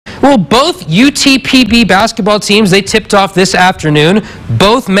Well, both UTPB basketball teams, they tipped off this afternoon.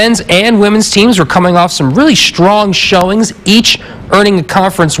 Both men's and women's teams were coming off some really strong showings, each earning a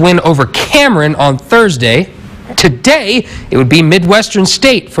conference win over Cameron on Thursday. Today, it would be Midwestern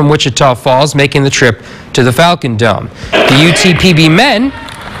State from Wichita Falls making the trip to the Falcon Dome. The UTPB men,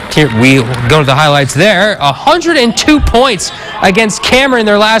 here we go to the highlights there, 102 points against Cameron in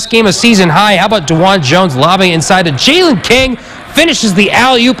their last game, a season high. How about DeJuan Jones lobbing inside to Jalen King? Finishes the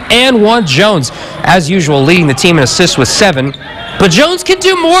alley-oop and one. Jones, as usual, leading the team in assists with 7. But Jones can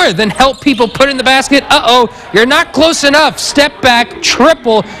do more than help people put in the basket. Uh-oh, you're not close enough. Step back,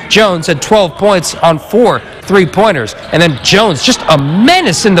 triple. Jones had 12 points on 4 3-pointers. And then Jones, just a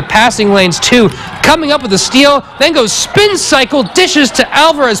menace in the passing lanes, too. Coming up with a steal, then goes spin cycle, dishes to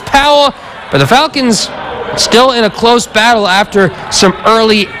Alvarez Powell. But the Falcons still in a close battle after some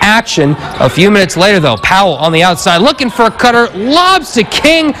early action. A few minutes later, though, Powell on the outside looking for a cutter, lobs to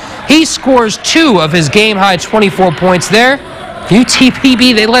King. He scores 2 of his game-high 24 points there.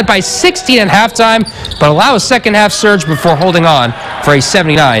 UTPB, they led by 16 at halftime, but allow a second-half surge before holding on for a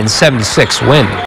 79-76 win.